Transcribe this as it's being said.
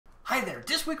Hi there,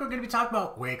 this week we're going to be talking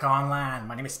about Wake-On-Lan.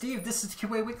 My name is Steve, this is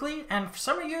TQA Weekly, and for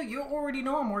some of you, you already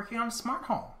know I'm working on a smart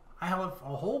home. I have a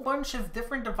whole bunch of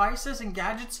different devices and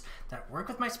gadgets that work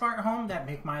with my smart home that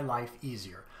make my life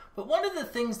easier. But one of the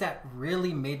things that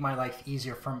really made my life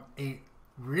easier from a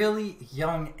really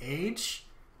young age,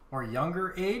 or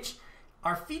younger age,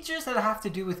 are features that have to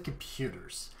do with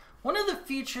computers. One of the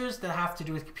features that have to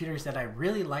do with computers that I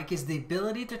really like is the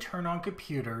ability to turn on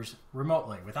computers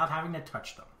remotely without having to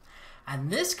touch them.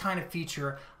 And this kind of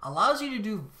feature allows you to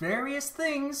do various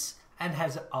things and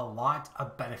has a lot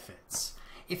of benefits.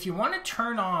 If you want to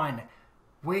turn on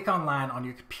Wake-On-Lan on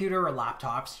your computer or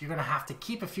laptops, you're going to have to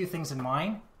keep a few things in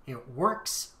mind. It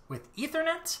works with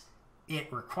Ethernet.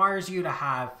 It requires you to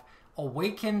have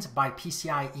Awakened by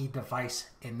PCIe device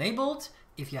enabled.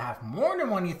 If you have more than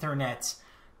one Ethernet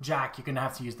jack, you're going to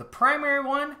have to use the primary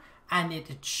one, and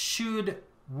it should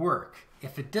work.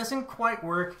 If it doesn't quite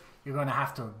work, you're going to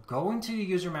have to go into the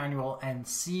user manual and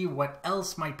see what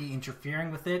else might be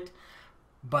interfering with it.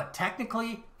 But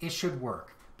technically, it should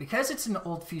work. Because it's an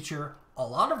old feature, a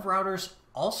lot of routers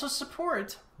also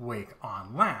support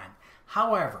Wake-On-Lan.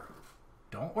 However,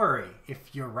 don't worry.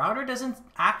 If your router doesn't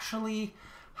actually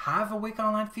have a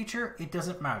Wake-On-Lan feature, it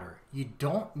doesn't matter. You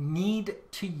don't need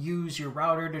to use your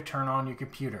router to turn on your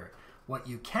computer. What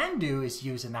you can do is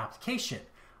use an application.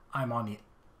 I'm on the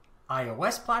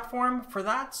iOS platform for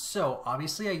that, so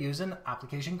obviously I use an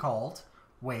application called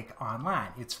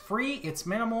Wake-On-Lan. It's free, it's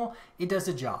minimal, it does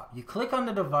the job. You click on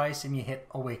the device and you hit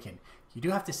Awaken. You do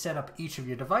have to set up each of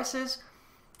your devices,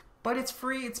 but it's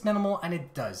free, it's minimal, and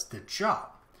it does the job.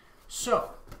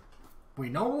 So, we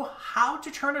know how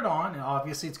to turn it on, and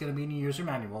obviously it's going to be in the user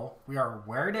manual. We are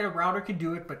aware that a router can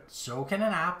do it, but so can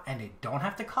an app, and they don't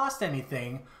have to cost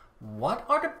anything. What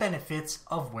are the benefits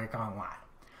of Wake-On-Lan?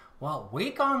 Well,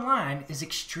 Wake-On-Lan is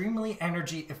extremely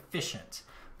energy efficient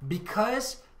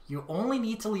because you only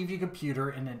need to leave your computer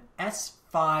in an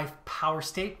S5 power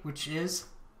state, which is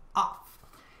off.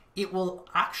 It will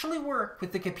actually work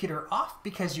with the computer off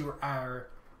because you are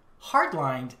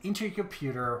hardlined into your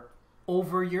computer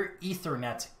over your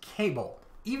Ethernet cable.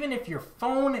 Even if your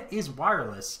phone is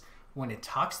wireless, when it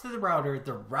talks to the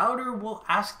router will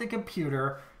ask the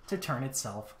computer to turn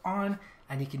itself on,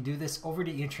 and you can do this over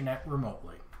the internet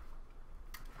remotely.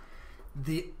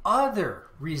 The other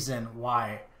reason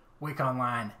why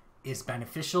Wake-On-Lan is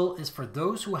beneficial is for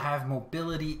those who have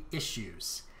mobility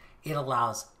issues. It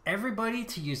allows everybody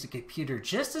to use the computer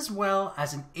just as well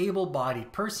as an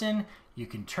able-bodied person. You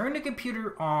can turn the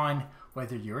computer on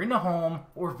whether you're in the home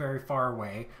or very far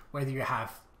away, whether you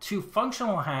have two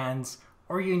functional hands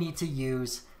or you need to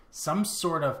use some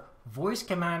sort of voice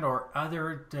command or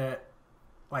other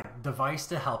device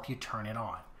to help you turn it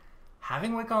on.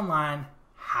 Having Wake-On-Lan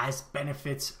has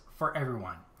benefits for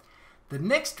everyone. The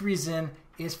next reason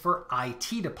is for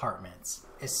IT departments,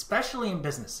 especially in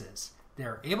businesses.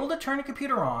 They're able to turn a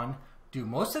computer on, do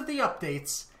most of the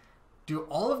updates, do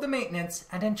all of the maintenance,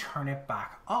 and then turn it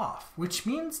back off, which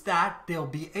means that they'll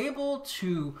be able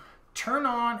to turn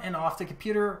on and off the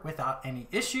computer without any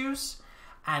issues.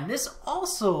 And this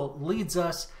also leads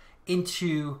us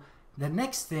into the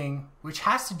next thing, which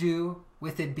has to do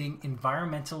with it being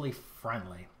environmentally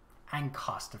friendly and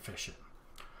cost efficient.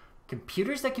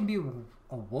 Computers that can be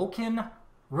awoken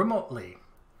remotely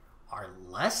are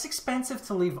less expensive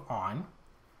to leave on,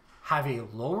 have a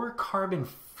lower carbon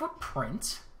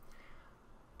footprint,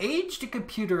 age the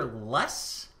computer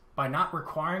less by not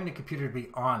requiring the computer to be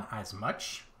on as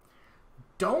much,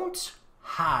 don't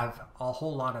have a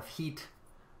whole lot of heat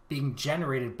being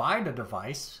generated by the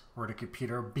device or the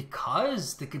computer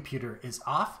because the computer is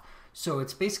off, so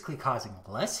it's basically causing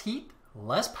less heat,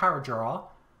 less power draw,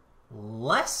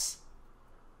 less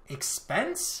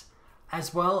expense,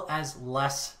 as well as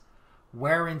less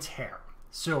wear and tear.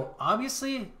 So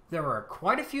obviously there are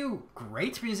quite a few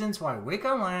great reasons why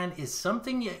Wake-On-Lan is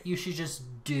something that you should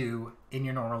just do in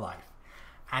your normal life.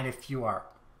 And if you are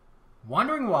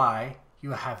wondering why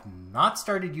you have not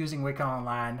started using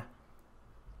Wake-On-Lan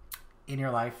in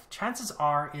your life, chances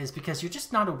are is because you're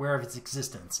just not aware of its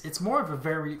existence. It's more of a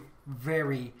very,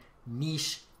 very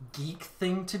niche geek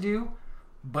thing to do,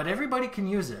 but everybody can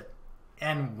use it.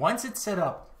 And once it's set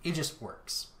up, it just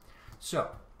works.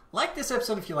 So, like this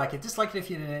episode if you like it, dislike it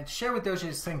if you didn't, share with those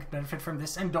you think benefit from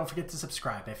this, and don't forget to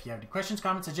subscribe. If you have any questions,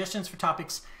 comments, suggestions for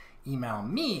topics, email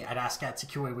me at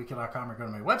ask@tqaweekly.com or go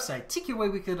to my website,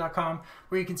 tqaweekly.com,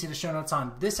 where you can see the show notes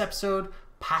on this episode,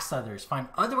 past others, find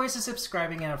other ways of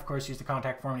subscribing, and of course use the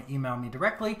contact form to email me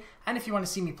directly. And if you want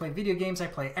to see me play video games, I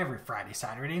play every Friday,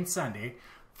 Saturday, and Sunday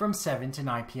from 7 to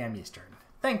 9 p.m. Eastern.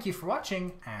 Thank you for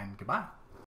watching, and goodbye.